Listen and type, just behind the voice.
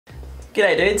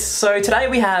G'day dudes, so today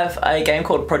we have a game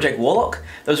called Project Warlock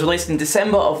that was released in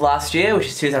December of last year, which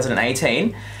is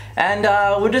 2018, and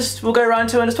we'll go right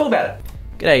into it and just talk about it.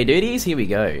 G'day duties, here we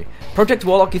go. Project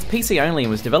Warlock is PC only and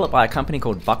was developed by a company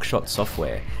called Buckshot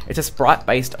Software. It's a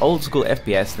sprite-based old-school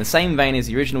FPS in the same vein as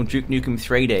the original Duke Nukem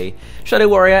 3D, Shadow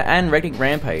Warrior and Redneck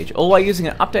Rampage, all while using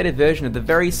an updated version of the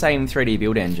very same 3D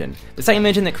build engine. The same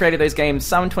engine that created those games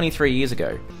some 23 years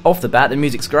ago. Off the bat, the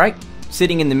music's great.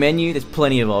 Sitting in the menu, there's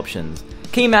plenty of options.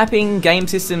 Key mapping, game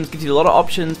systems gives you a lot of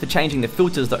options for changing the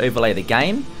filters that overlay the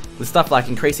game, with stuff like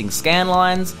increasing scan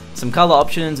lines, some colour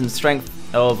options and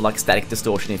strength of like static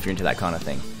distortion if you're into that kind of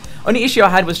thing. Only issue I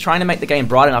had was trying to make the game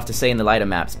bright enough to see in the later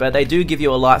maps, but they do give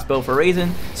you a light spell for a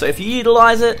reason, so if you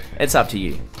utilise it, it's up to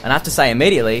you. And I have to say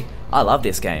immediately, I love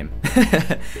this game.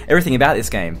 Everything about this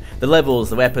game. The levels,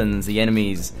 the weapons, the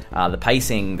enemies, the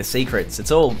pacing, the secrets,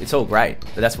 it's all great,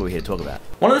 but that's what we're here to talk about.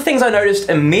 One of the things I noticed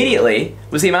immediately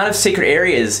was the amount of secret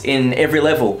areas in every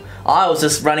level. I was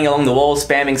just running along the walls,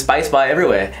 spamming spacebar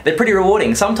everywhere. They're pretty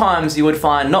rewarding. Sometimes you would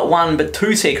find not one, but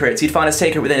two secrets. You'd find a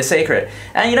secret within a secret.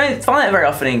 And you don't find that very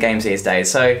often in games these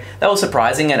days, so that was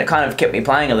surprising and it kind of kept me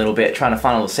playing a little bit, trying to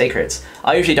find all the secrets.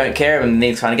 I usually don't care in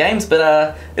these kind of games,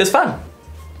 but it was fun.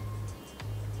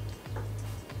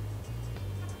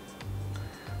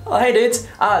 Oh, hey dudes,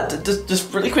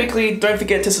 just really quickly, don't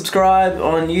forget to subscribe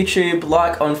on YouTube,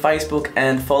 like on Facebook,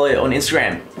 and follow on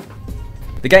Instagram.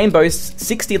 The game boasts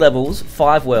 60 levels,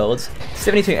 5 worlds,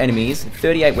 72 enemies,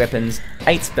 38 weapons,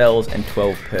 8 spells, and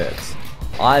 12 perks.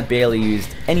 I barely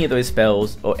used any of those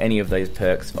spells or any of those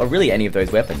perks, or really any of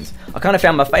those weapons. I kind of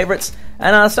found my favourites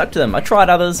and I stuck to them. I tried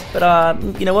others, but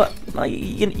you know what?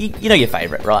 You know your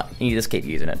favourite, right? You just keep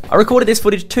using it. I recorded this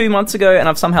footage 2 months ago and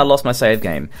I've somehow lost my save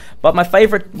game. But my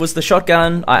favourite was the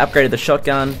shotgun. I upgraded the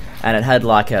shotgun and it had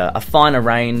like a finer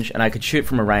range and I could shoot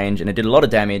from a range and it did a lot of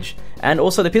damage. And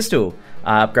also the pistol.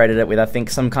 I upgraded it with I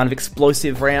think some kind of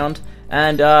explosive round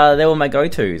and they were my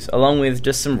go-tos, along with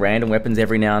just some random weapons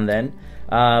every now and then.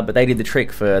 But they did the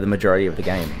trick for the majority of the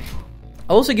game.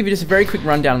 I'll also give you just a very quick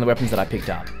rundown on the weapons that I picked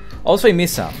up. I also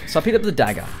missed some, so I picked up the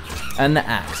dagger, and the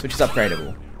axe, which is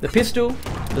upgradable, the pistol,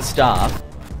 the staff,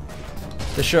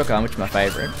 the shotgun, which is my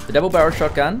favourite, the double barrel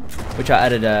shotgun, which I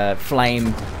added a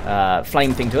flame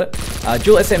thing to it,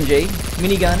 dual SMG,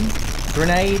 minigun,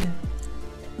 grenade,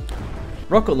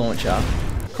 rocket launcher,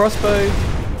 crossbow,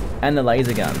 and the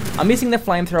laser gun. I'm missing the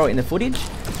flamethrower in the footage,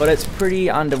 but it's pretty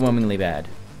underwhelmingly bad.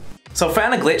 So I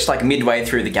found a glitch like midway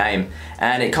through the game,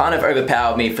 and it kind of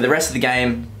overpowered me for the rest of the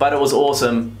game, but it was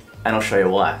awesome, and I'll show you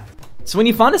why. So when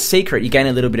you find a secret, you gain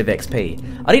a little bit of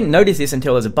XP. I didn't notice this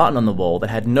until there was a button on the wall that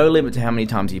had no limit to how many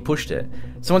times you pushed it.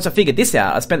 So once I figured this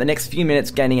out, I spent the next few minutes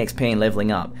gaining XP and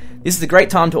leveling up. This is a great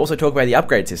time to also talk about the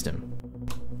upgrade system.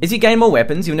 As you gain more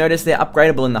weapons, you'll notice they're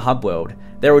upgradable in the hub world.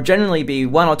 There will generally be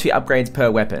 1 or 2 upgrades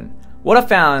per weapon. What I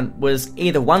found was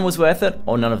either one was worth it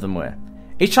or none of them were.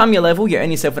 Each time you level, you earn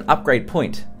yourself an upgrade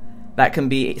point. That can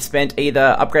be spent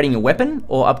either upgrading your weapon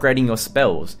or upgrading your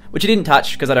spells, which I didn't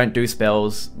touch because I don't do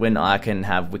spells when I can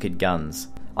have wicked guns.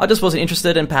 I just wasn't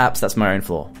interested and perhaps that's my own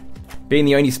flaw. Being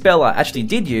the only spell I actually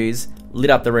did use lit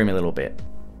up the room a little bit.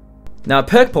 Now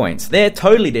perk points, they're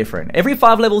totally different. Every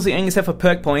 5 levels you earn yourself a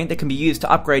perk point that can be used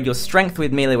to upgrade your strength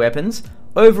with melee weapons,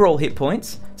 overall hit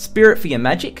points, spirit for your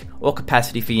magic, or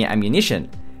capacity for your ammunition.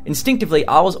 Instinctively,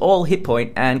 I was all hit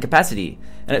point and capacity,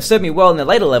 and it served me well in the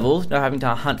later levels, not having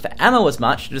to hunt for ammo as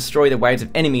much to destroy the waves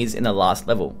of enemies in the last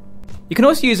level. You can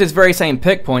also use those very same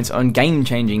perk points on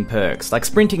game-changing perks, like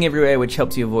sprinting everywhere, which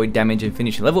helps you avoid damage and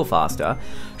finish your level faster,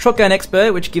 shotgun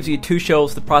expert, which gives you 2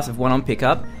 shells for the price of 1 on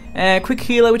pickup, and quick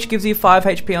healer, which gives you 5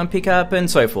 HP on pickup, and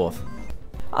so forth.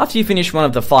 After you finish one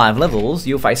of the 5 levels,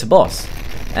 you'll face a boss,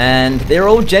 and they're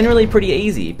all generally pretty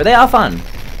easy, but they are fun.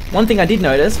 One thing I did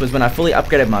notice was when I fully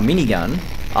upgraded my minigun,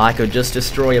 I could just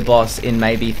destroy a boss in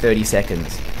maybe 30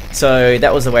 seconds. So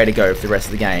that was the way to go for the rest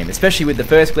of the game. Especially with the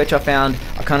first glitch I found,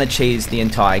 I kind of cheesed the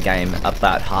entire game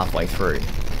about halfway through.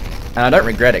 And I don't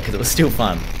regret it because it was still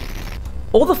fun.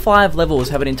 All the 5 levels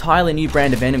have an entirely new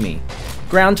brand of enemy.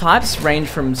 Ground types range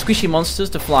from squishy monsters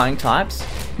to flying types.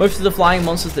 Most of the flying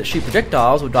monsters that shoot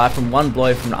projectiles will die from 1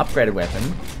 blow from an upgraded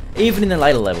weapon, even in the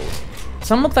later levels.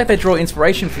 Some look like they draw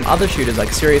inspiration from other shooters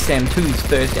like Serious Sam 2's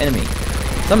first enemy.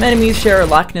 Some enemies share a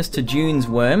likeness to Dune's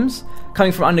worms,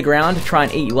 coming from underground to try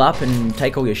and eat you up and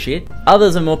take all your shit.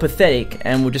 Others are more pathetic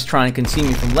and will just try and consume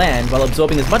you from land while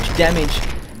absorbing as much damage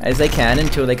as they can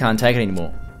until they can't take it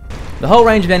anymore. The whole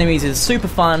range of enemies is super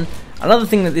fun. Another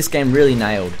thing that this game really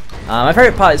nailed. My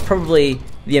favourite part is probably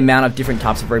the amount of different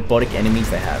types of robotic enemies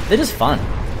they have. They're just fun.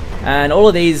 And all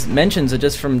of these mentions are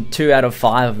just from 2 out of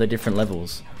 5 of the different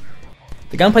levels.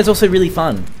 The gunplay is also really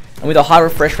fun. And with a high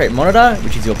refresh rate monitor,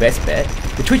 which is your best bet,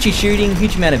 the twitchy shooting,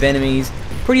 huge amount of enemies,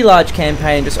 pretty large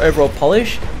campaign, just overall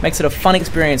polish, makes it a fun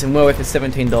experience and well worth the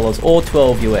 $17 or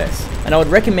 $12 US. And I would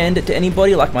recommend it to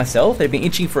anybody like myself that have been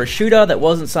itching for a shooter that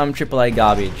wasn't some AAA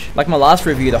garbage. Like my last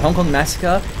review, the Hong Kong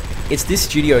Massacre, it's this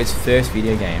studio's first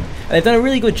video game. And they've done a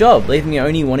really good job, leaving me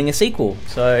only wanting a sequel.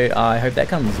 So I hope that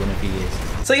comes in a few years.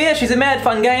 So yeah, she's a mad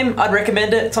fun game. I'd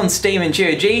recommend it. It's on Steam and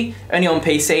GOG, only on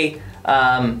PC.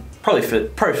 Probably for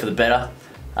the better.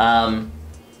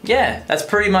 Yeah, that's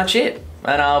pretty much it.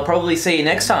 And I'll probably see you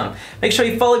next time. Make sure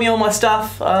you follow me on my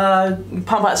stuff,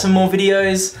 pump out some more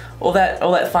videos, all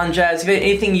that fun jazz. If you have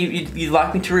anything you'd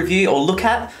like me to review or look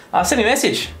at, send me a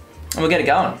message and we'll get it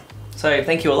going. So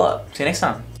thank you a lot. See you next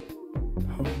time.